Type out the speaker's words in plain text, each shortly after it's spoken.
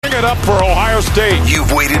it up for Ohio State.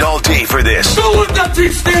 You've waited all day for this. Don't let that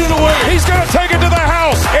team stand in the way. He's going to take it to the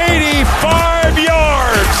house. 85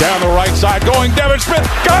 yards. Down the right side going Devin Smith.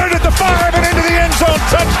 Got it at the 5 and into the end zone.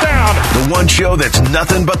 Touchdown. The one show that's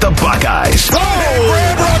nothing but the Buckeyes. Oh,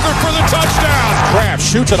 Brad Rucker for the touchdown. Kraft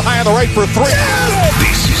shoots it high on the right for 3.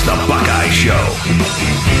 This is the Buckeye Show.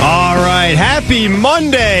 All right. Happy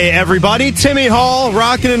Monday, everybody. Timmy Hall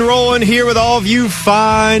rocking and rolling here with all of you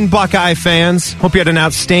fine Buckeye fans. Hope you had an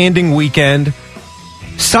outstanding weekend.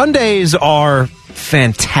 Sundays are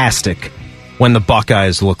fantastic when the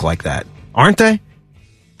Buckeyes look like that, aren't they?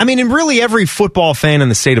 I mean, and really every football fan in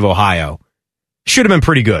the state of Ohio should have been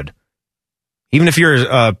pretty good. Even if you're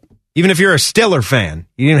a Steeler fan,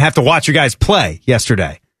 you didn't have to watch your guys play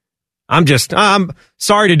yesterday. I'm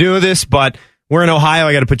sorry to do this, but we're in Ohio.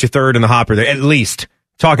 I got to put you third in the hopper there, at least.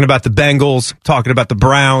 Talking about the Bengals, talking about the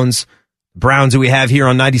Browns that we have here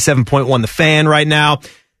on 97.1 The Fan right now.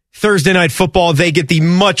 Thursday night football, they get the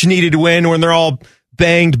much-needed win when they're all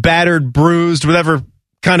banged, battered, bruised, whatever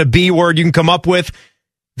kind of B word you can come up with.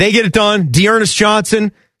 They get it done. Dearness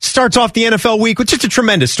Johnson starts off the NFL week with just a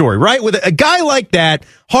tremendous story, right? With a guy like that,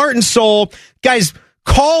 heart and soul, guys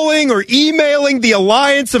calling or emailing the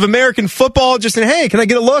Alliance of American Football, just saying, hey, can I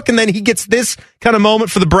get a look? And then he gets this kind of moment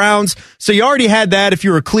for the Browns. So you already had that if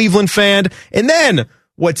you were a Cleveland fan. And then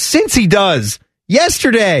what Cincy does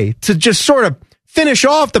yesterday to just sort of finish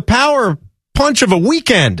off the power punch of a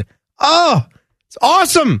weekend. Oh, it's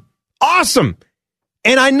awesome. Awesome.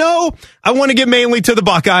 And I know I want to get mainly to the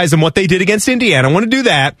Buckeyes and what they did against Indiana. I want to do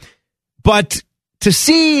that. But to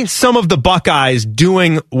see some of the Buckeyes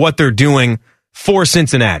doing what they're doing for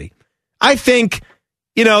Cincinnati, I think,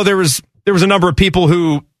 there was a number of people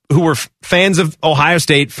who were fans of Ohio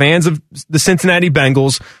State, fans of the Cincinnati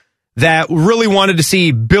Bengals, that really wanted to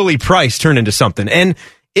see Billy Price turn into something. And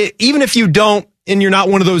even if you don't, and you're not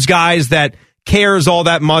one of those guys that cares all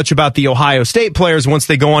that much about the Ohio State players once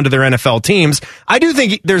they go onto their NFL teams, I do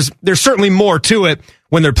think there's certainly more to it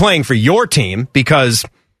when they're playing for your team, because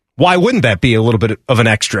why wouldn't that be a little bit of an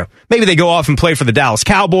extra? Maybe they go off and play for the Dallas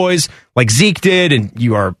Cowboys like Zeke did, and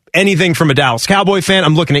you are anything from a Dallas Cowboy fan.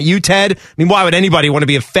 I'm looking at you, Ted. I mean, why would anybody want to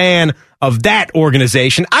be a fan of that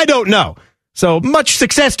organization? I don't know. So much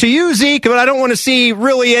success to you, Zeke, but I don't want to see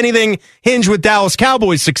really anything hinge with Dallas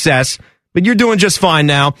Cowboys success, but you're doing just fine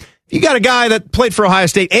now. You got a guy that played for Ohio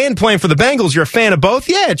State and playing for the Bengals. You're a fan of both.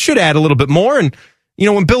 Yeah, it should add a little bit more. And,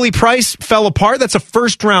 when Billy Price fell apart, that's a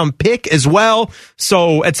first-round pick as well.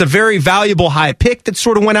 So it's a very valuable high pick that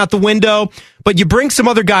sort of went out the window. But you bring some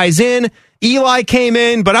other guys in. Eli came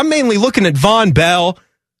in, but I'm mainly looking at Von Bell,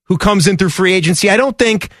 who comes in through free agency. I don't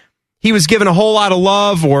think he was given a whole lot of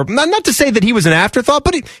love, or not to say that he was an afterthought,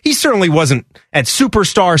 but he certainly wasn't at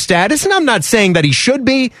superstar status. And I'm not saying that he should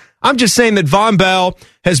be. I'm just saying that Von Bell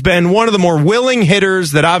has been one of the more willing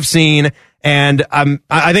hitters that I've seen, and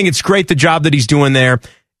I think it's great the job that he's doing there.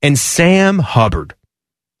 And Sam Hubbard,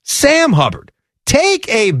 take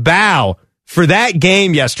a bow for that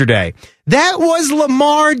game yesterday. That was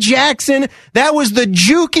Lamar Jackson. That was the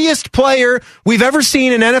jukiest player we've ever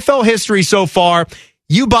seen in NFL history so far.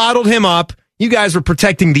 You bottled him up. You guys were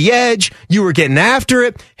protecting the edge. You were getting after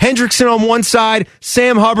it. Hendrickson on one side,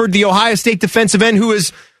 Sam Hubbard, the Ohio State defensive end, who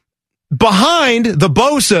is behind the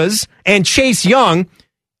Bosas and Chase Young.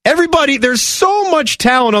 Everybody, there's so much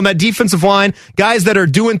talent on that defensive line, guys that are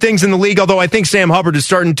doing things in the league, although I think Sam Hubbard is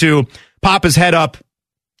starting to pop his head up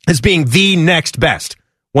as being the next best.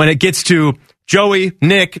 When it gets to Joey,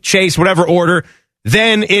 Nick, Chase, whatever order,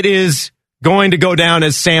 then it is going to go down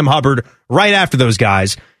as Sam Hubbard right after those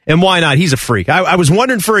guys. And why not? He's a freak. I was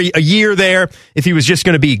wondering for a year there if he was just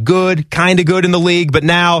going to be good, kind of good in the league, but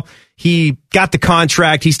now he got the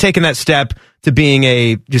contract. He's taken that step to being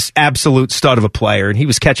a just absolute stud of a player, and he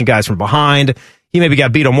was catching guys from behind. He maybe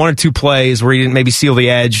got beat on one or two plays where he didn't maybe seal the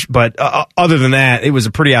edge, but other than that, it was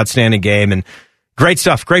a pretty outstanding game, and great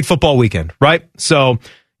stuff. Great football weekend, right? So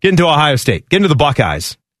getting to Ohio State, getting to the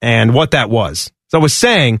Buckeyes, and what that was. So I was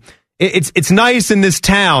saying, it's nice in this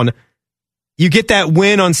town. You get that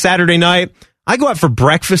win on Saturday night. I go out for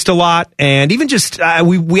breakfast a lot, and even just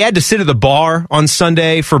we had to sit at the bar on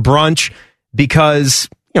Sunday for brunch because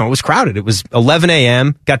it was crowded. It was 11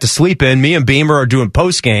 a.m. Got to sleep in. Me and Beamer are doing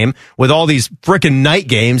post game with all these frickin' night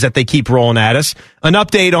games that they keep rolling at us. An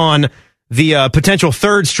update on the potential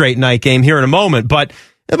third straight night game here in a moment. But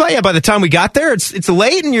yeah, by the time we got there, it's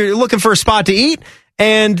late, and you're looking for a spot to eat.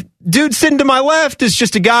 And dude sitting to my left is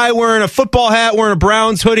just a guy wearing a football hat, wearing a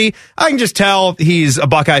Browns hoodie. I can just tell he's a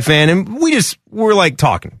Buckeye fan. And we're like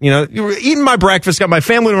talking, we're eating my breakfast, got my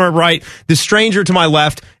family to my right, this stranger to my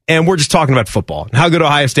left, and we're just talking about football and how good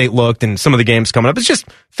Ohio State looked and some of the games coming up. It's just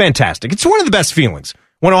fantastic. It's one of the best feelings.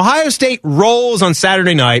 When Ohio State rolls on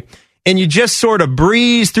Saturday night and you just sort of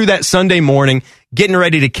breeze through that Sunday morning, getting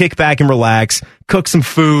ready to kick back and relax, cook some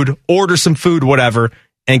food, order some food, whatever,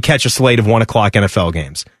 and catch a slate of 1 o'clock NFL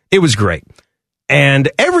games. It was great.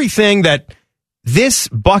 And everything that this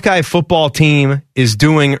Buckeye football team is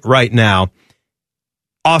doing right now,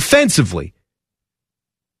 offensively,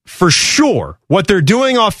 for sure, what they're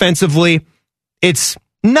doing offensively, it's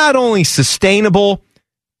not only sustainable,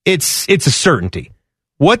 it's a certainty.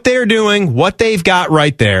 What they're doing, what they've got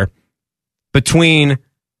right there, between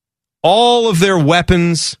all of their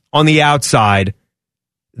weapons on the outside,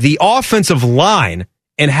 the offensive line,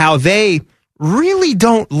 and how they really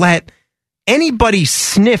don't let anybody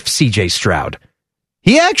sniff C.J. Stroud.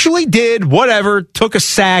 He actually did whatever, took a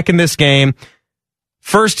sack in this game.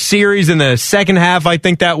 First series in the second half, I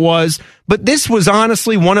think that was. But this was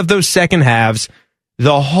honestly one of those second halves.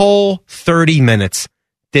 The whole 30 minutes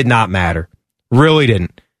did not matter. Really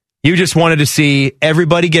didn't. You just wanted to see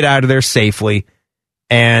everybody get out of there safely.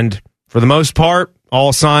 And for the most part,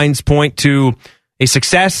 all signs point to a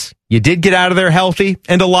success. You did get out of there healthy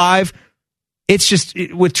and alive. It's just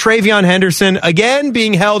with Travion Henderson, again,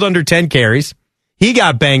 being held under 10 carries. He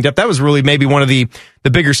got banged up. That was really maybe one of the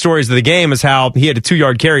bigger stories of the game, is how he had a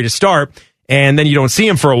 2-yard carry to start, and then you don't see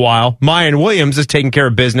him for a while. Mayan Williams is taking care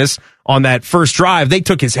of business on that first drive. They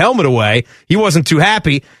took his helmet away. He wasn't too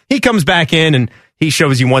happy. He comes back in, and he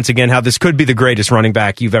shows you once again how this could be the greatest running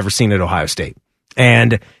back you've ever seen at Ohio State.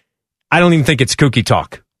 And I don't even think it's kooky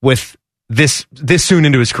talk with this soon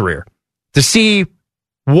into his career. To see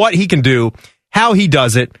what he can do, how he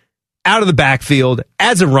does it, out of the backfield,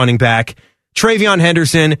 as a running back. Travion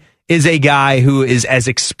Henderson is a guy who is as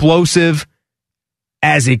explosive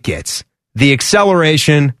as it gets. The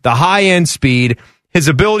acceleration, the high-end speed, his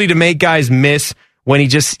ability to make guys miss when he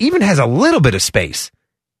just even has a little bit of space.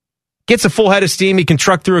 Gets a full head of steam. He can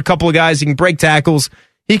truck through a couple of guys. He can break tackles.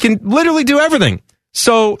 He can literally do everything.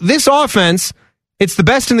 So this offense, it's the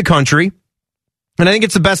best in the country. And I think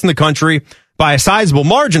it's the best in the country by a sizable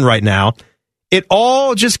margin right now. It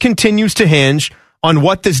all just continues to hinge on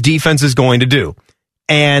what this defense is going to do.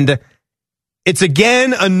 And it's,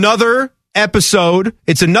 again, another episode.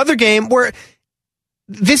 It's another game where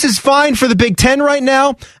this is fine for the Big Ten right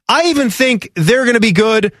now. I even think they're going to be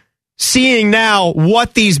good seeing now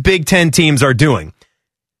what these Big Ten teams are doing.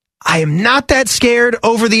 I am not that scared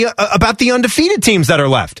about the undefeated teams that are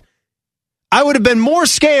left. I would have been more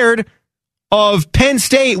scared of Penn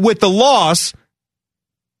State with the loss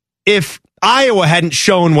if Iowa hadn't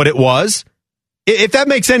shown what it was. If that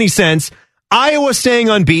makes any sense, Iowa staying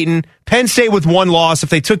unbeaten, Penn State with one loss, if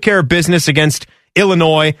they took care of business against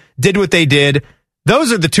Illinois, did what they did,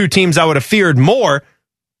 those are the two teams I would have feared more,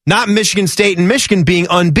 not Michigan State and Michigan being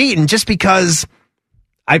unbeaten, just because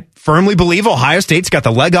I firmly believe Ohio State's got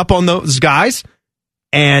the leg up on those guys,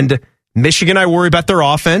 and Michigan, I worry about their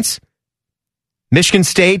offense. Michigan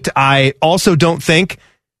State, I also don't think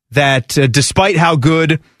that despite how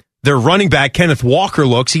good their running back, Kenneth Walker,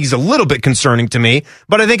 looks, he's a little bit concerning to me,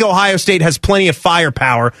 but I think Ohio State has plenty of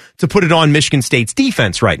firepower to put it on Michigan State's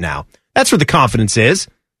defense right now. That's where the confidence is.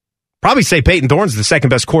 Probably say Peyton Thorne's the second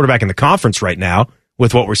best quarterback in the conference right now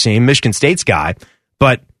with what we're seeing, Michigan State's guy.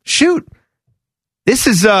 But shoot, this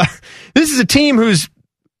is a team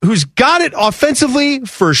who's got it offensively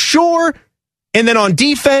for sure, and then on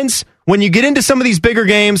defense, when you get into some of these bigger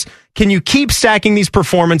games, can you keep stacking these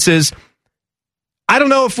performances? I don't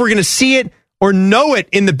know if we're going to see it or know it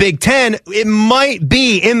in the Big Ten. It might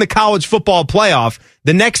be in the college football playoff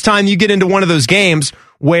the next time you get into one of those games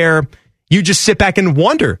where you just sit back and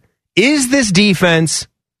wonder, is this defense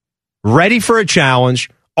ready for a challenge?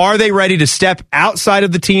 Are they ready to step outside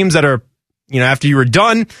of the teams that are, after you were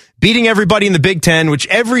done beating everybody in the Big Ten, which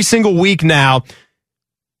every single week now,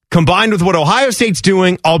 combined with what Ohio State's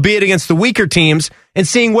doing, albeit against the weaker teams, and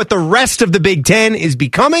seeing what the rest of the Big Ten is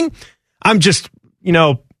becoming, I'm just,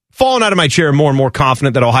 falling out of my chair more and more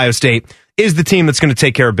confident that Ohio State is the team that's going to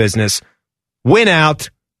take care of business, win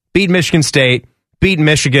out, beat Michigan State, beat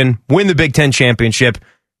Michigan, win the Big Ten championship.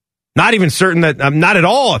 Not even certain that, I'm not at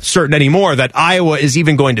all certain anymore that Iowa is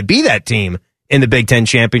even going to be that team in the Big Ten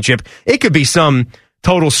championship. It could be some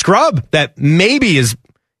total scrub that maybe is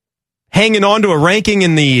hanging on to a ranking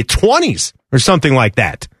in the 20s or something like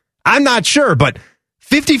that. I'm not sure, but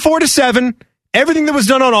 54-7, everything that was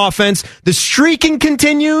done on offense, the streaking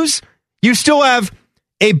continues. You still have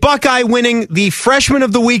a Buckeye winning the Freshman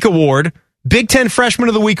of the Week award, Big Ten Freshman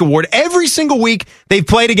of the Week award. Every single week they've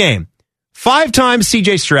played a game. 5 times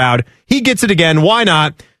C.J. Stroud. He gets it again. Why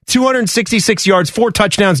not? 266 yards, 4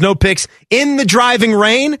 touchdowns, no picks in the driving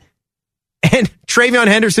rain. And Travion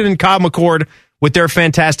Henderson and Cobb McCord with their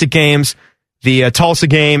fantastic games, the Tulsa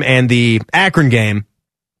game and the Akron game.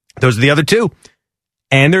 Those are the other 2.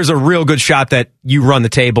 And there's a real good shot that you run the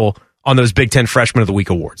table on those Big Ten Freshman of the Week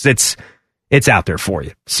awards. It's out there for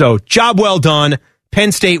you. So job well done.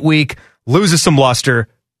 Penn State week loses some luster,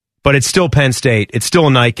 but it's still Penn State. It's still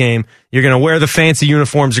a night game. You're going to wear the fancy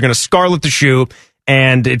uniforms. You're going to scarlet the shoe.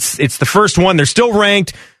 And it's the first one. They're still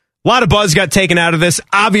ranked. A lot of buzz got taken out of this,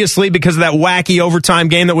 obviously, because of that wacky overtime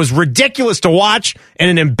game that was ridiculous to watch and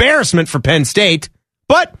an embarrassment for Penn State.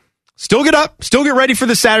 But still get up, still get ready for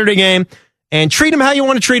the Saturday game, and treat them how you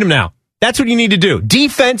want to treat them now. That's what you need to do.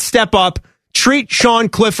 Defense, step up. Treat Sean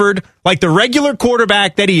Clifford like the regular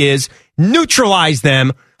quarterback that he is. Neutralize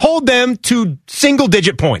them. Hold them to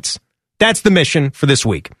single-digit points. That's the mission for this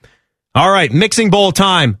week. All right, Mixing Bowl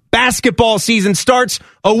time. Basketball season starts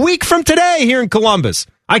a week from today here in Columbus.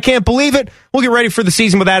 I can't believe it. We'll get ready for the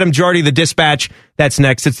season with Adam Jardy, the Dispatch. That's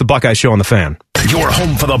next. It's the Buckeye Show on the Fan. Your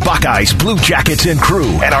home for the Buckeyes, Blue Jackets, and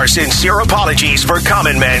crew, and our sincere apologies for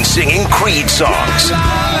common men singing Creed songs.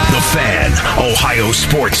 The Fan, Ohio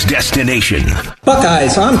sports destination.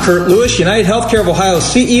 Buckeyes, I'm Kurt Lewis, United Healthcare of Ohio's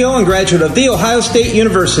CEO and graduate of The Ohio State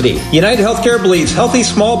University. United Healthcare believes healthy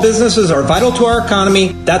small businesses are vital to our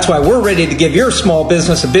economy. That's why we're ready to give your small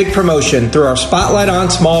business a big promotion through our Spotlight on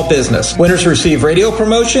Small Business. Winners receive radio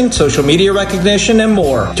promotion, social media recognition, and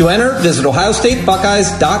more. To enter, visit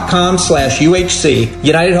ohiostatebuckeyes.com/UHC.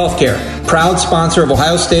 United Healthcare, proud sponsor of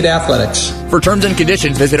Ohio State Athletics. For terms and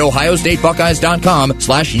conditions, visit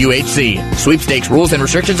ohiostatebuckeyes.com/UHC. Sweepstakes rules and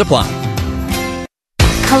restrictions apply.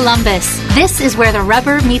 Columbus. This is where the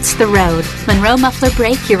rubber meets the road. Monroe Muffler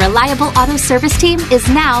Brake, your reliable auto service team, is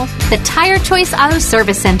now the Tire Choice Auto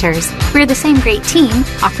Service Centers. We're the same great team,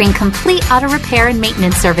 offering complete auto repair and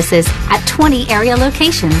maintenance services at 20 area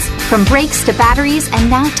locations. From brakes to batteries and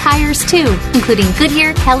now tires too, including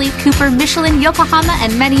Goodyear, Kelly, Cooper, Michelin, Yokohama,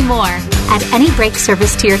 and many more. Add any brake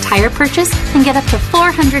service to your tire purchase and get up to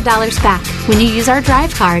 $400 back when you use our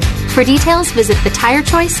drive card. For details, visit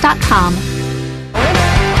thetirechoice.com.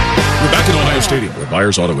 We're back at Ohio Stadium, where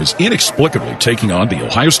Byers Auto is inexplicably taking on the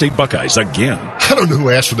Ohio State Buckeyes again. I don't know who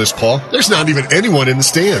asked for this call. There's not even anyone in the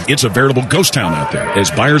stand. It's a veritable ghost town out there, as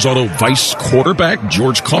Byers Auto vice quarterback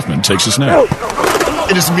George Kaufman takes a snap.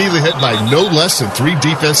 It is immediately hit by no less than 3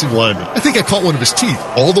 defensive linemen. I think I caught one of his teeth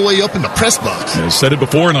all the way up in the press box. I said it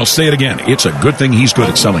before, and I'll say it again. It's a good thing he's good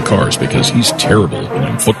at selling cars, because he's terrible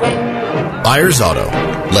in football. Byers Auto.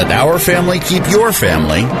 Let our family keep your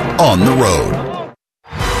family on the road.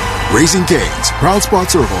 Raising Cane's, proud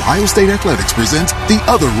sponsor of Ohio State Athletics, presents The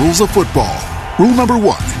Other Rules of Football. Rule number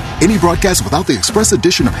 1. Any broadcast without the express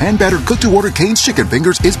addition of hand-battered cooked-to-order Cane's chicken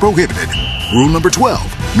fingers is prohibited. Rule number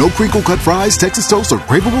 12. No crinkle-cut fries, Texas toast, or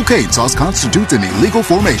craveable cane sauce constitutes an illegal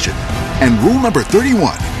formation. And rule number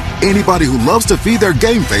 31. Anybody who loves to feed their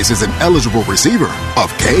game face is an eligible receiver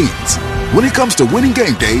of Cane's. When it comes to winning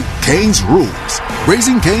game day, Cane's rules.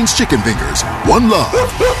 Raising Cane's chicken fingers. One love.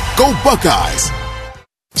 Go Buckeyes!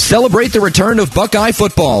 Celebrate the return of Buckeye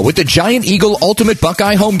football with the Giant Eagle Ultimate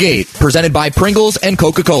Buckeye Home Gate, presented by Pringles and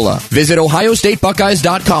Coca-Cola. Visit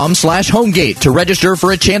ohiostatebuckeyes.com/homegate to register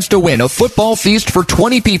for a chance to win a football feast for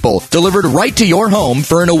 20 people, delivered right to your home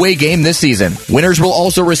for an away game this season. Winners will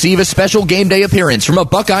also receive a special game day appearance from a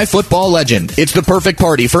Buckeye football legend. It's the perfect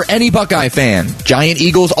party for any Buckeye fan. Giant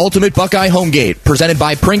Eagle's Ultimate Buckeye Home Gate, presented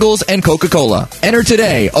by Pringles and Coca-Cola. Enter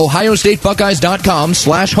today,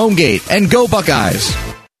 ohiostatebuckeyes.com/homegate, and go Buckeyes.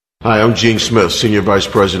 Hi, I'm Gene Smith, Senior Vice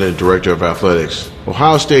President and Director of Athletics.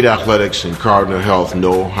 Ohio State Athletics and Cardinal Health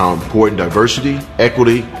know how important diversity,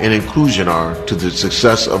 equity, and inclusion are to the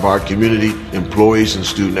success of our community, employees, and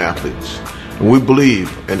student athletes. And we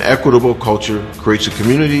believe an equitable culture creates a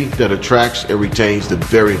community that attracts and retains the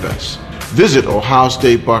very best. Visit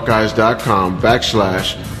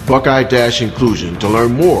ohiostatebuckeyes.com/Buckeye-inclusion to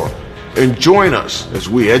learn more. And join us as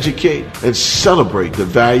we educate and celebrate the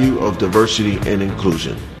value of diversity and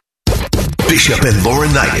inclusion. Bishop and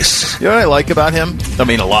Laurinaitis. You know what I like about him? I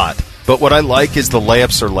mean, a lot. But what I like is the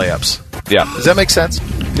layups are layups. Yeah. Does that make sense?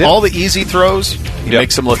 Yeah. All the easy throws, he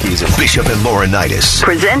makes them look easy. Bishop and Laurinaitis.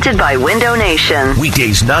 Presented by Window Nation.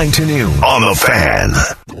 Weekdays 9 to noon on The Fan.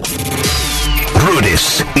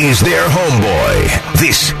 Brutus is their homeboy.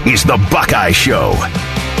 This is the Buckeye Show.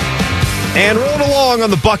 And rolling along on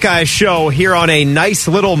the Buckeye Show here on a nice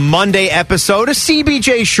little Monday episode of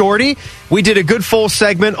CBJ Shorty. We did a good full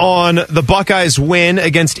segment on the Buckeyes' win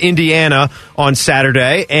against Indiana on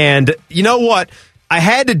Saturday. And you know what? I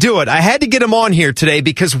had to do it. I had to get him on here today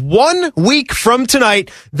because 1 week from tonight,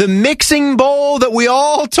 the Mixing Bowl that we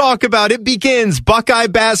all talk about, it begins. Buckeye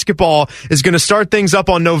basketball is going to start things up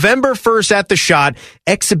on November 1st at the Shot.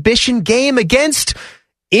 Exhibition game against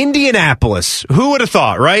Indianapolis. Who would have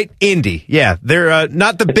thought, right? Indy. Yeah, they're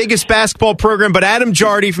not the biggest basketball program, but Adam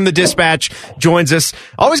Jardy from the Dispatch joins us.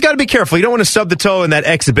 Always got to be careful. You don't want to stub the toe in that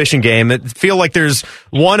exhibition game. It feel like there's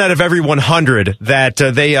 1 out of every 100 that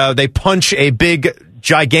they punch a big,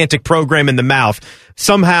 gigantic program in the mouth.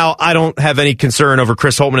 Somehow, I don't have any concern over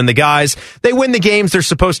Chris Holtmann and the guys. They win the games they're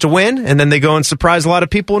supposed to win, and then they go and surprise a lot of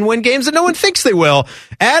people and win games that no one thinks they will.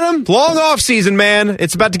 Adam, long off season, man.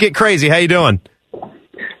 It's about to get crazy. How you doing?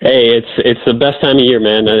 Hey, it's the best time of year,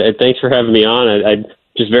 man. Thanks for having me on. I'm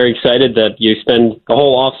just very excited that you spend the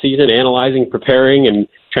whole off season analyzing, preparing, and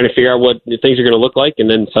trying to figure out what things are going to look like, and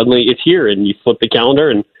then suddenly it's here, and you flip the calendar,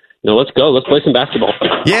 and let's go. Let's play some basketball.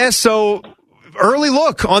 Yeah, so early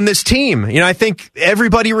look on this team. I think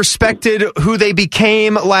everybody respected who they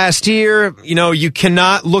became last year. You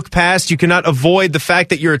cannot look past, you cannot avoid the fact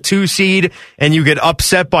that you're a 2 seed and you get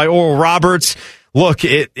upset by Oral Roberts. Look,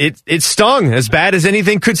 it stung as bad as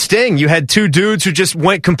anything could sting. You had 2 dudes who just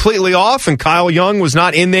went completely off, and Kyle Young was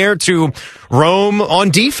not in there to roam on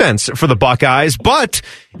defense for the Buckeyes. But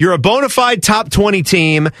you're a bona fide top 20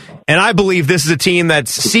 team, and I believe this is a team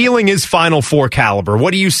that's ceiling is Final Four caliber.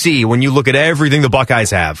 What do you see when you look at everything the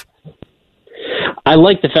Buckeyes have? I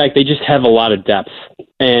like the fact they just have a lot of depth.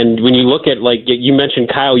 And when you look at, like you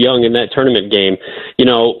mentioned Kyle Young in that tournament game,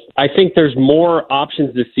 I think there's more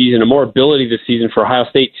options this season and more ability this season for Ohio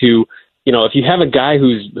State to, if you have a guy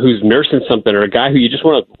who's nursing something or a guy who you just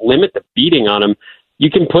want to limit the beating on him,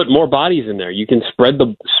 you can put more bodies in there. You can spread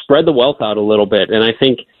the wealth out a little bit. And I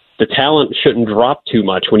think the talent shouldn't drop too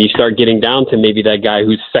much when you start getting down to maybe that guy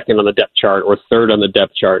who's second on the depth chart or third on the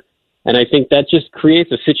depth chart. And I think that just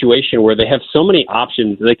creates a situation where they have so many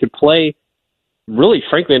options. They could play really,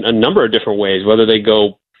 frankly, in a number of different ways, whether they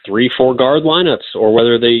go 3-4 guard lineups or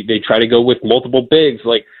whether they try to go with multiple bigs.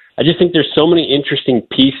 I just think there's so many interesting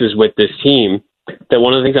pieces with this team that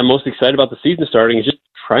one of the things I'm most excited about the season starting is just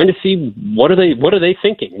trying to see what are they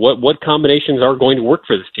thinking? What combinations are going to work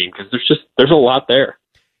for this team? Because there's a lot there.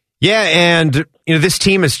 Yeah, and this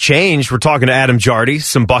team has changed. We're talking to Adam Jardy,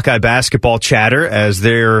 some Buckeye basketball chatter, as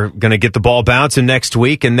they're going to get the ball bouncing next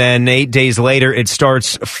week, and then 8 days later it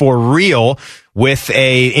starts for real with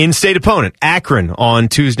a in-state opponent, Akron, on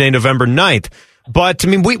Tuesday, November 9th. But,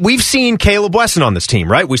 we've seen Caleb Wesson on this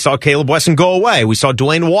team, right? We saw Caleb Wesson go away. We saw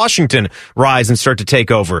Dwayne Washington rise and start to take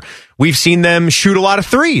over. We've seen them shoot a lot of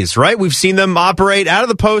threes, right? We've seen them operate out of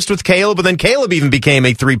the post with Caleb, and then Caleb even became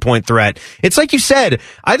a 3-point threat. It's like you said,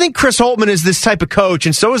 I think Chris Holtmann is this type of coach,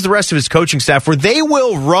 and so is the rest of his coaching staff, where they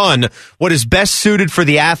will run what is best suited for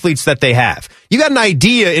the athletes that they have. You got an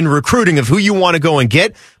idea in recruiting of who you want to go and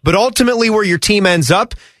get, but ultimately where your team ends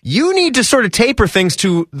up, you need to sort of taper things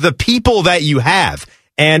to the people that you have.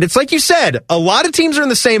 And it's like you said, a lot of teams are in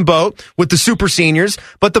the same boat with the super seniors,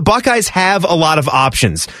 but the Buckeyes have a lot of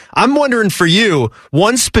options. I'm wondering for you,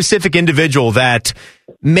 one specific individual that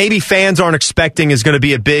maybe fans aren't expecting is going to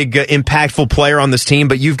be a big, impactful player on this team,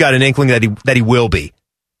 but you've got an inkling that he will be.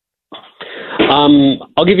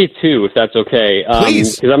 I'll give you 2 if that's okay.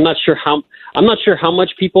 Please, because I'm not sure how much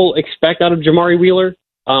people expect out of Jamari Wheeler.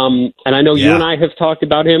 And I know you and I have talked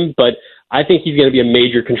about him, but I think he's going to be a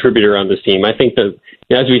major contributor on this team. I think that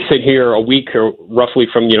as we sit here a week or roughly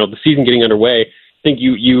from the season getting underway, I think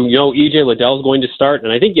EJ Liddell is going to start,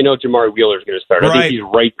 and I think Jamari Wheeler is going to start. Right. I think he's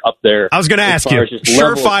right up there. I was going to ask you,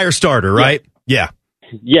 surefire starter, right? Yeah.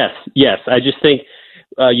 Yes. I just think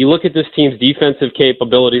you look at this team's defensive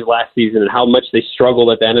capabilities last season and how much they struggled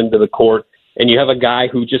at that end of the court, and you have a guy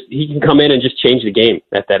who he can come in and just change the game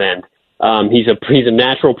at that end. He's a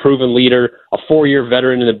natural, proven leader, a 4-year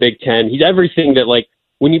veteran in the Big Ten. He's everything that,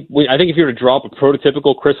 I think if you were to draw up a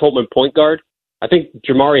prototypical Chris Holtmann point guard, I think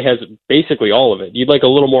Jamari has basically all of it. You'd like a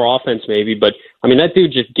little more offense maybe, but, that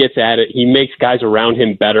dude just gets at it. He makes guys around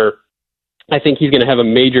him better. I think he's going to have a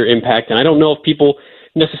major impact, and I don't know if people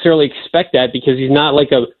necessarily expect that because he's not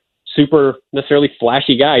like a super necessarily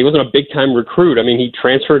flashy guy. He wasn't a big-time recruit. He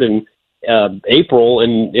transferred in April,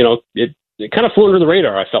 and, it kind of flew under the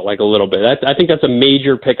radar, I felt like, a little bit. I think that's a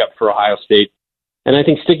major pickup for Ohio State. And I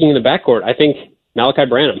think sticking in the backcourt, I think Malachi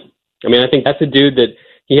Branham. I think that's a dude that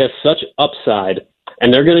he has such upside,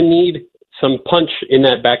 and they're going to need some punch in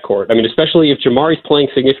that backcourt. Especially if Jamari's playing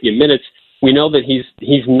significant minutes, We know that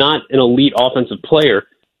he's not an elite offensive player.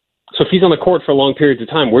 So if he's on the court for long periods of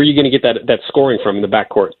time, where are you going to get that scoring from in the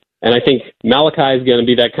backcourt? And I think Malachi is going to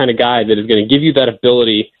be that kind of guy that is going to give you that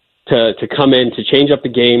ability to come in, to change up the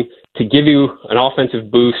game, to give you an offensive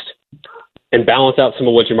boost, and balance out some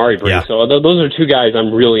of what Jamari brings. Yeah. So those are two guys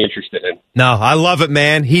I'm really interested in. No, I love it,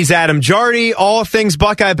 man. He's Adam Jardy, all things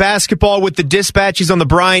Buckeye basketball with the Dispatch. He's on the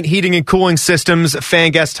Bryant Heating and Cooling Systems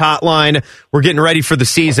fan guest hotline. We're getting ready for the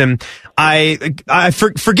season.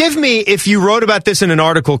 Forgive me if you wrote about this in an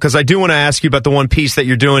article, because I do want to ask you about the one piece that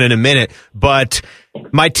you're doing in a minute, but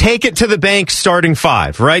my take it to the bank starting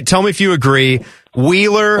five, right? Tell me if you agree.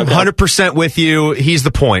 Wheeler, 100% with you. He's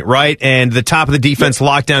the point, right? And the top of the defense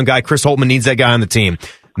lockdown guy, Chris Holtmann, needs that guy on the team.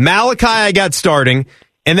 Malachi, I got starting.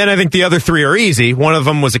 And then I think the other three are easy. One of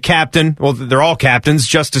them was a captain. Well, they're all captains,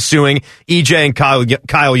 Justice Suing, EJ, and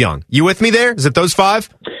Kyle Young. You with me there? Is it those five?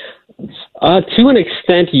 To an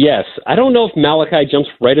extent, yes. I don't know if Malachi jumps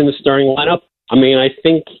right in the starting lineup. I mean, I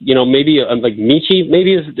think, maybe like Michi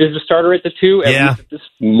maybe is the starter at the two, at least at this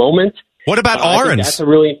moment. What about Arns? That's a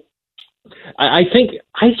really... I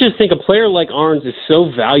just think a player like Arns is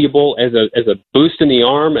so valuable as a boost in the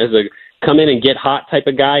arm, as a come in and get hot type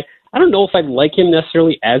of guy. I don't know if I'd like him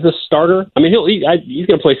necessarily as a starter. I mean, he's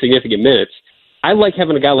going to play significant minutes. I like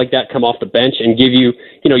having a guy like that come off the bench and give you,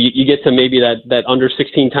 you get to maybe that under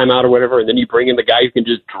 16 timeout or whatever, and then you bring in the guy who can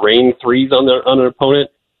just drain threes on an opponent.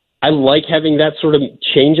 I like having that sort of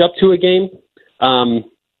change up to a game.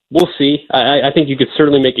 We'll see. I think you could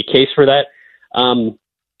certainly make a case for that.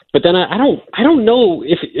 But then I don't know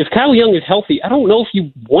if Kyle Young is healthy. I don't know if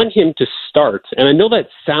you want him to start. And I know that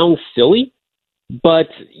sounds silly, but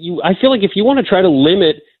I feel like if you want to try to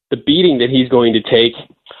limit the beating that he's going to take,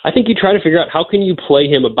 I think you try to figure out how can you play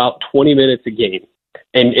him about 20 minutes a game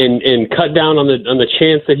and cut down on the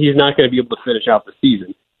chance that he's not going to be able to finish out the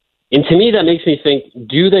season. And to me, that makes me think,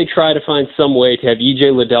 do they try to find some way to have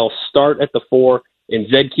EJ Liddell start at the 4 and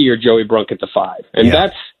Zed Key or Joey Brunk at the 5? And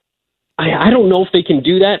that's, I don't know if they can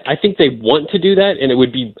do that. I think they want to do that, and it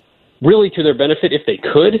would be really to their benefit if they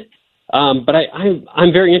could. But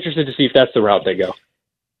I'm very interested to see if that's the route they go.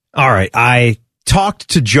 All right. I talked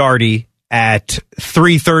to Jardy at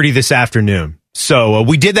 3:30 this afternoon. So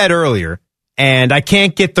we did that earlier, and I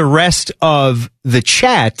can't get the rest of the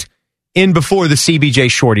chat in before the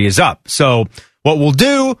CBJ Shorty is up. So what we'll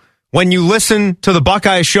do, when you listen to the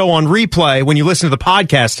Buckeye show on replay, when you listen to the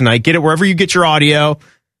podcast tonight, get it wherever you get your audio.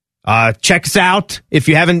 Check us out. If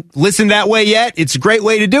you haven't listened that way yet, it's a great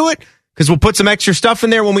way to do it, because we'll put some extra stuff in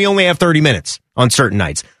there when we only have 30 minutes on certain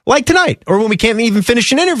nights, like tonight, or when we can't even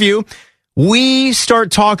finish an interview. We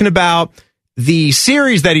start talking about the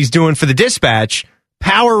series that he's doing for the Dispatch,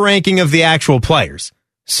 power ranking of the actual players.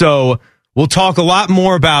 So we'll talk a lot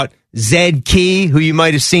more about Zed Key, who you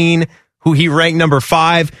might have seen, who he ranked number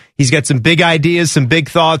 5. He's got some big ideas, some big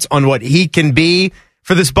thoughts on what he can be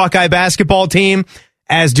for this Buckeye basketball team,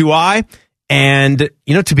 as do I. And,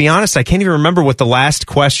 to be honest, I can't even remember what the last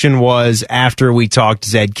question was after we talked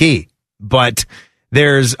Zed Key. But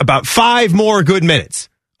there's about 5 more good minutes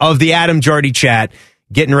of the Adam Jardy chat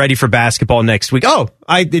getting ready for basketball next week.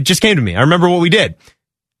 It just came to me. I remember what we did.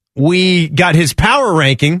 We got his power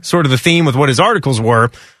ranking, sort of the theme with what his articles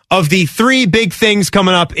were, of the 3 big things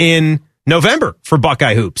coming up in November for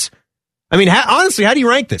Buckeye Hoops. I mean, honestly, how do you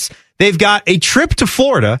rank this? They've got a trip to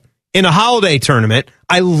Florida in a holiday tournament.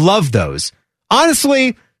 I love those.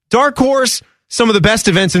 Honestly, dark horse, some of the best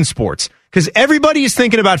events in sports, because everybody is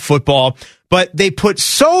thinking about football, but they put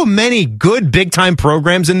so many good big-time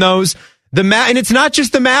programs in those. And it's not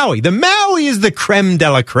just the Maui. The Maui is the creme de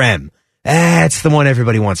la creme. That's the one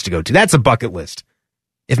everybody wants to go to. That's a bucket list.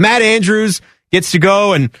 If Matt Andrews gets to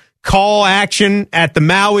go and call action at the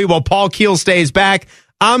Maui while Paul Keel stays back,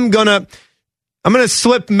 I'm gonna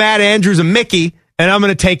slip Matt Andrews a Mickey, and I'm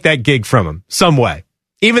going to take that gig from him some way.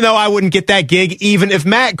 Even though I wouldn't get that gig, even if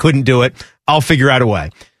Matt couldn't do it, I'll figure out a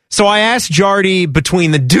way. So I asked Jardy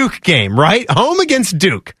between the Duke game, right? Home against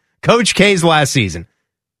Duke, Coach K's last season,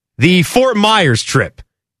 the Fort Myers trip,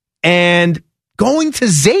 and going to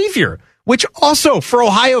Xavier, which also for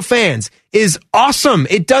Ohio fans is awesome.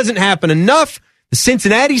 It doesn't happen enough. The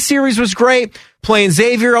Cincinnati series was great. Playing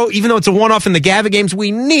Xavier, even though it's a one-off in the GAVA games,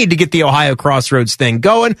 we need to get the Ohio Crossroads thing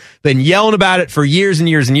going. Been yelling about it for years and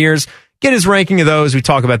years and years. Get his ranking of those. We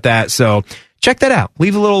talk about that. So check that out.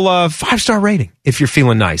 Leave a little 5-star rating if you're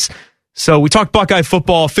feeling nice. So we talked Buckeye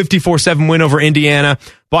football, 54-7 win over Indiana.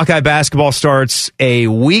 Buckeye basketball starts a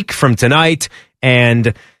week from tonight,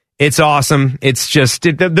 and it's awesome. It's just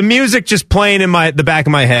the music just playing in the back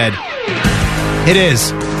of my head. It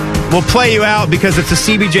is. We'll play you out because it's a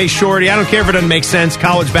CBJ Shorty. I don't care if it doesn't make sense.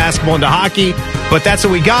 College basketball into hockey, but that's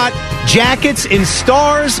what we got. Jackets and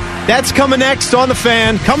stars. That's coming next on The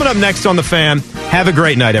Fan. Coming up next on The Fan. Have a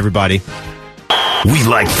great night, everybody. We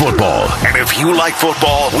like football, and if you like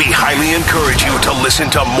football, we highly encourage you to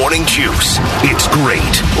listen to Morning Juice. It's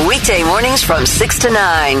great. Weekday mornings from 6 to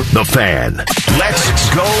 9. The Fan. Let's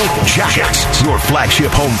go Jackets. Your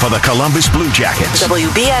flagship home for the Columbus Blue Jackets.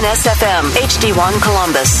 WBNS FM, HD1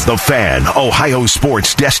 Columbus. The Fan, Ohio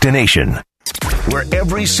sports destination. Where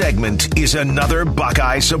every segment is another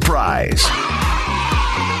Buckeye surprise.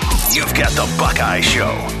 You've got the Buckeye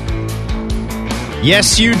Show.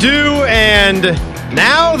 Yes, you do, and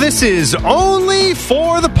now this is only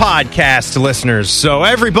for the podcast listeners. So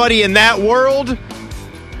everybody in that world,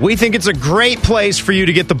 we think it's a great place for you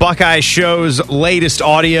to get the Buckeye Show's latest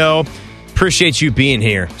audio. Appreciate you being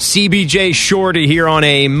here. CBJ Shorty here on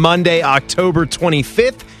a Monday, October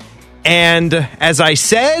 25th. And as I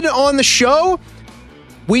said on the show,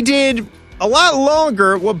 we did a lot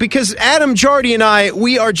longer, well, because Adam Jardy and I,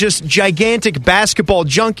 we are just gigantic basketball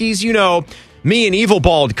junkies. You know, me and Evil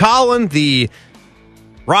Bald Colin, the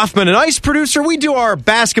Rothman and Ice producer, we do our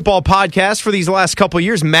basketball podcast for these last couple of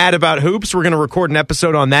years, Mad About Hoops. We're going to record an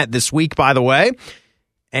episode on that this week, by the way.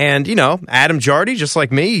 And, you know, Adam Jardy, just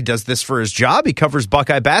like me, he does this for his job. He covers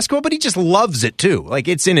Buckeye basketball, but he just loves it, too. Like,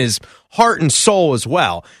 it's in his heart and soul as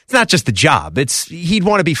well. It's not just the job. He'd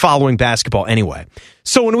want to be following basketball anyway.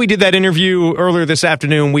 So when we did that interview earlier this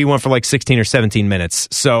afternoon, we went for like 16 or 17 minutes.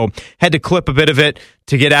 So had to clip a bit of it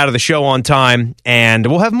to get out of the show on time, and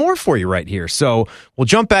we'll have more for you right here. So we'll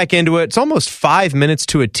jump back into it. It's almost 5 minutes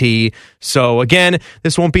to a T. So again,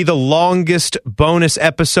 this won't be the longest bonus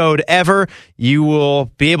episode ever. You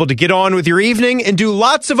will be able to get on with your evening and do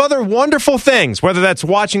lots of other wonderful things, whether that's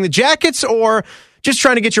watching the Jackets or just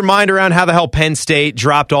trying to get your mind around how the hell Penn State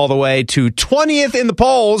dropped all the way to 20th in the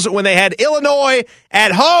polls when they had Illinois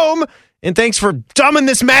at home. And thanks for dumbing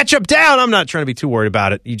this matchup down. I'm not trying to be too worried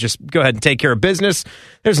about it. You just go ahead and take care of business.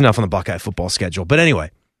 There's enough on the Buckeye football schedule. But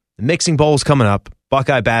anyway, the Mixing Bowl is coming up.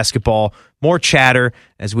 Buckeye basketball, more chatter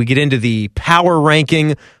as we get into the power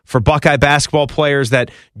ranking for Buckeye basketball players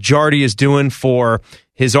that Jardy is doing for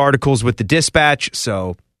his articles with the Dispatch.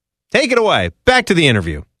 So take it away. Back to the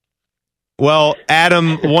interview. Well,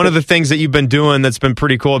 Adam, one of the things that you've been doing that's been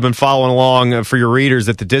pretty cool, I've been following along for your readers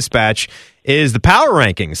at the Dispatch, is the power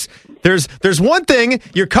rankings. There's one thing,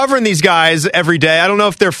 you're covering these guys every day. I don't know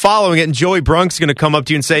if they're following it, and Joey Brunk's going to come up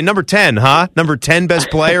to you and say, number 10, huh? Number 10 best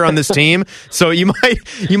player on this team. So you might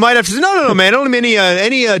have to say, no, man, I don't mean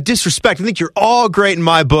any disrespect. I think you're all great in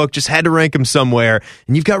my book, just had to rank them somewhere,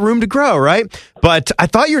 and you've got room to grow, right? But I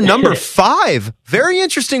thought you're number 5. Very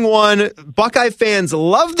interesting one. Buckeye fans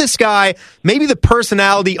love this guy. Maybe the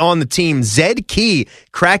personality on the team. Zed Key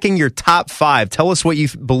cracking your top 5. Tell us what you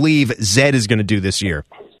believe Zed is going to do this year.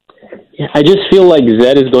 I just feel like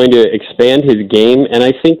Zed is going to expand his game, and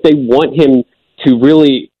I think they want him to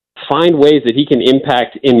really find ways that he can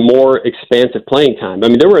impact in more expansive playing time. I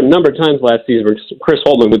mean, there were a number of times last season where Chris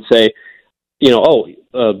Holtman would say, he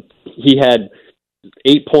had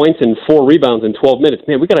 8 points and 4 rebounds in 12 minutes.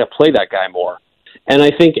 Man, we got to play that guy more. And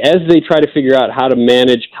I think as they try to figure out how to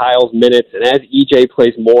manage Kyle's minutes, and as EJ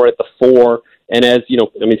plays more at the 4, and as,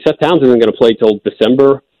 Seth Towns isn't going to play till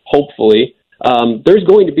December, hopefully, there's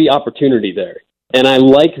going to be opportunity there. And I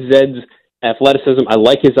like Zed's athleticism. I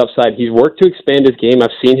like his upside. He's worked to expand his game.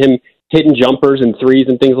 I've seen him hitting jumpers and threes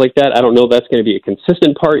and things like that. I don't know if that's going to be a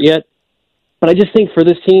consistent part yet. But I just think for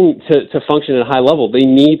this team to function at a high level, they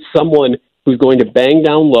need someone who's going to bang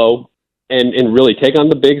down low and really take on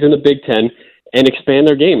the bigs in the Big Ten and expand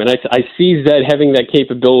their game. And I see Zed having that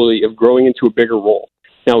capability of growing into a bigger role.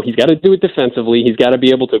 Now, he's got to do it defensively. He's got to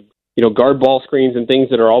be able to guard ball screens and things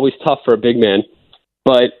that are always tough for a big man.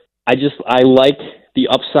 But I like the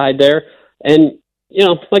upside there. And,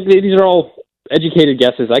 these are all educated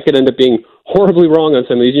guesses. I could end up being horribly wrong on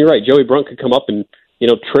some of these. You're right. Joey Brunk could come up and,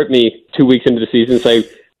 trip me 2 weeks into the season and say,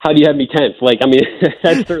 how do you have me 10th?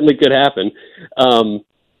 That certainly could happen.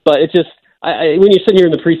 But it's just, when you're sitting here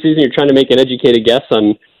in the preseason, you're trying to make an educated guess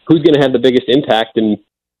on who's going to have the biggest impact. And,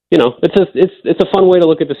 it's a fun way to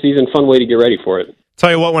look at the season, fun way to get ready for it. Tell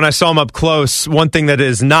you what, when I saw him up close, one thing that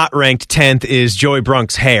is not ranked 10th is Joey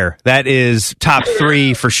Brunk's hair. That is top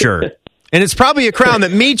 3 for sure. And it's probably a crown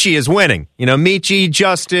that Michi is winning. Michi,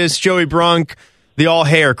 Justice, Joey Brunk, the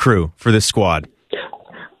all-hair crew for this squad.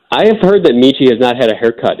 I have heard that Michi has not had a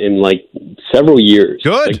haircut in, several years.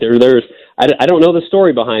 Good. I don't know the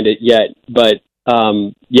story behind it yet, but,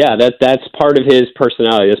 that's part of his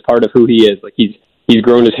personality. That's part of who he is. He's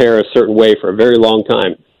grown his hair a certain way for a very long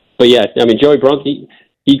time. But yeah, Joey Brunk,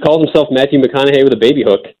 he calls himself Matthew McConaughey with a baby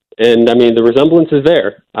hook. And, I mean, the resemblance is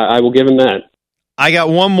there. I will give him that. I got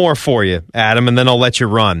one more for you, Adam, and then I'll let you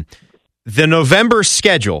run. The November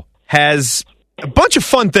schedule has a bunch of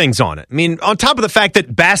fun things on it. I mean, on top of the fact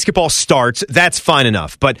that basketball starts, that's fine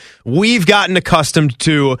enough. But we've gotten accustomed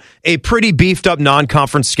to a pretty beefed up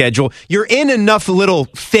non-conference schedule. You're in enough little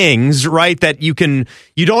things, right, that you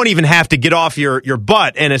don't even have to get off your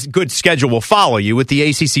butt, and a good schedule will follow you with the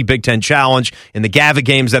ACC Big Ten Challenge and the GAVA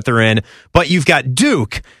games that they're in. But you've got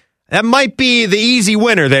Duke. That might be the easy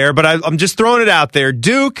winner there, but I'm just throwing it out there.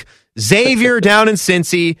 Duke, Xavier down in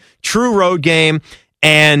Cincy, true road game.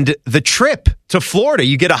 And the trip to Florida,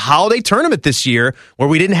 you get a holiday tournament this year where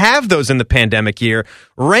we didn't have those in the pandemic year.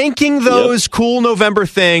 Ranking those cool November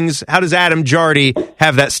things, how does Adam Jardy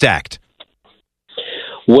have that stacked?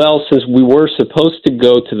 Well, since we were supposed to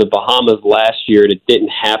go to the Bahamas last year and it didn't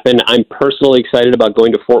happen, I'm personally excited about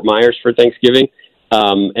going to Fort Myers for Thanksgiving,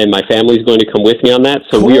 and my family's going to come with me on that.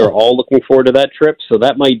 So we are all looking forward to that trip. So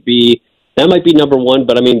that might be number one,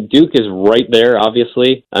 but I mean, Duke is right there,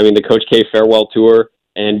 obviously. I mean, the Coach K farewell tour,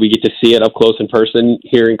 and we get to see it up close in person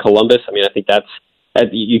here in Columbus. I mean, I think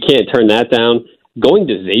you can't turn that down. Going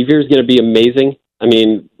to Xavier is going to be amazing. I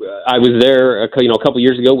mean, I was there a couple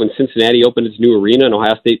years ago when Cincinnati opened its new arena, and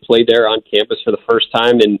Ohio State played there on campus for the first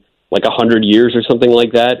time in like 100 years or something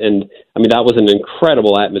like that. And I mean, that was an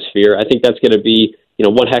incredible atmosphere. I think that's going to be,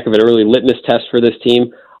 one heck of an early litmus test for this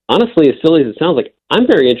team. Honestly, as silly as it sounds like, I'm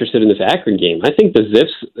very interested in this Akron game. I think the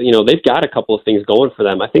Zips, they've got a couple of things going for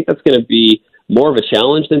them. I think that's going to be more of a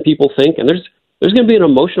challenge than people think, and there's going to be an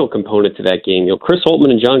emotional component to that game. Chris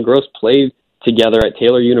Holtmann and John Gross played together at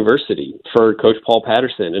Taylor University for Coach Paul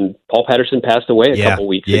Patterson, and Paul Patterson passed away a couple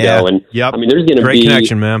weeks ago. And I mean, there's going to be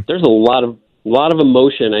connection, man. There's a lot of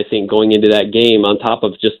emotion, I think, going into that game on top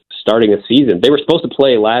of just starting a season. They were supposed to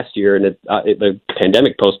play last year, and the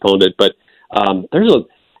pandemic postponed it, but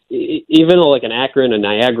even like an Akron, a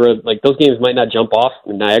Niagara, like those games might not jump off.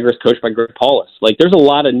 Niagara's coached by Greg Paulus. Like there's a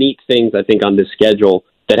lot of neat things, I think, on this schedule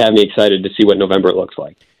that have me excited to see what November looks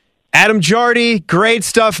like. Adam Jardy, great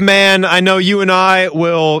stuff, man. I know you and I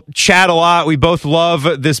will chat a lot. We both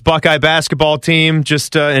love this Buckeye basketball team,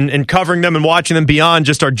 just and covering them and watching them beyond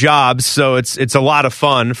just our jobs. So it's a lot of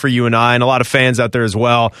fun for you and I, and a lot of fans out there as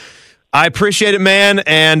well. I appreciate it, man,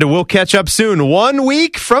 and we'll catch up soon. 1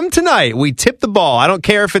 week from tonight, we tip the ball. I don't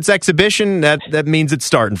care if it's exhibition. That means it's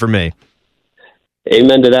starting for me.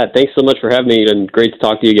 Amen to that. Thanks so much for having me, and great to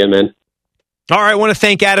talk to you again, man. All right, I want to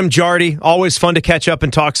thank Adam Jardy. Always fun to catch up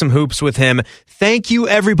and talk some hoops with him. Thank you,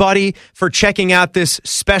 everybody, for checking out this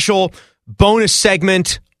special bonus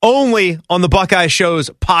segment only on the Buckeye Show's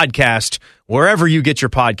podcast, wherever you get your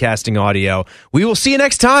podcasting audio. We will see you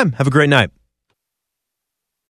next time. Have a great night.